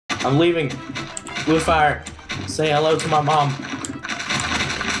I'm leaving. Blue fire. Say hello to my mom.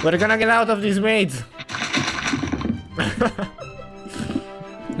 We're gonna get out of this maze.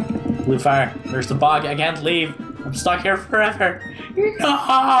 Blue fire. There's the bug. I can't leave. I'm stuck here forever.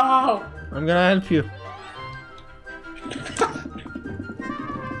 No! I'm gonna help you.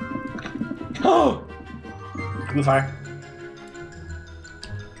 Oh! Blue fire.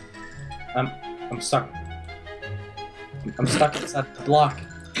 I'm stuck. I'm stuck inside the block.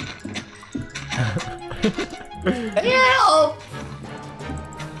 Help!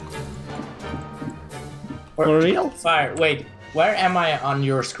 For real? Fire. Wait, where am I on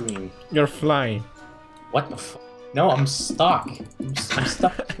your screen? You're flying. What the f? No, I'm stuck. I'm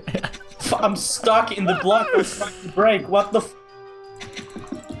stuck. I'm stuck in the block. I'm trying to break. What the f?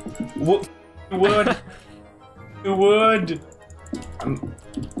 Wood. Wood.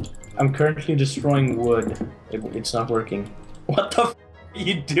 I'm currently destroying wood. It's not working. What the f are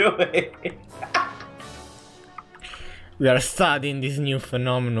you doing? We are studying this new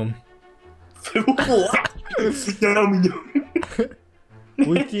phenomenon. What? Phenomenon.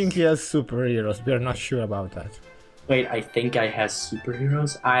 We think he has superheroes. We are not sure about that. Wait, I think I has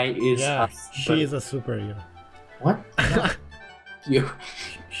superheroes. Yeah, she is a superhero. What? You.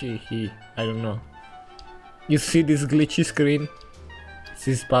 He. I don't know. You see this glitchy screen? This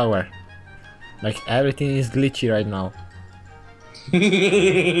is power. Like everything is glitchy right now.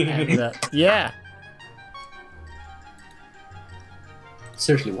 And, yeah.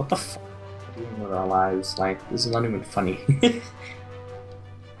 Seriously, what the f? Are we doing with our lives? Like, this is not even funny.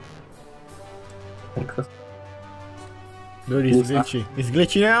 Like the Dude, it's glitchy. It's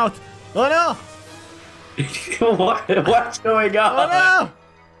glitching out. Oh no! What's going on? Oh no!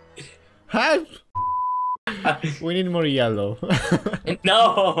 Help! We need more yellow.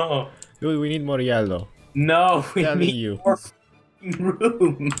 No! Dude, we need more yellow. No, we Telling need you. more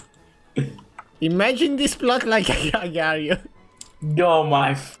room. Imagine this plot like a Gario. No,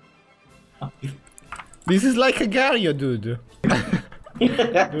 my This is like a Gario, dude. Dude,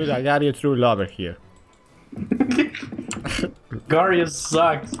 a Gario true lover here. Gario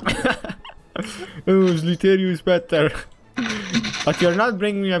sucks. Oh, Sliterio is better. But you're not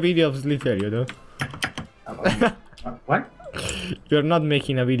bringing me a video of Sliterio, though. What? You're not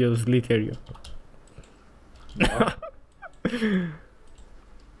making a video of Sliterio. No.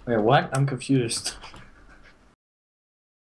 Wait, what? I'm confused.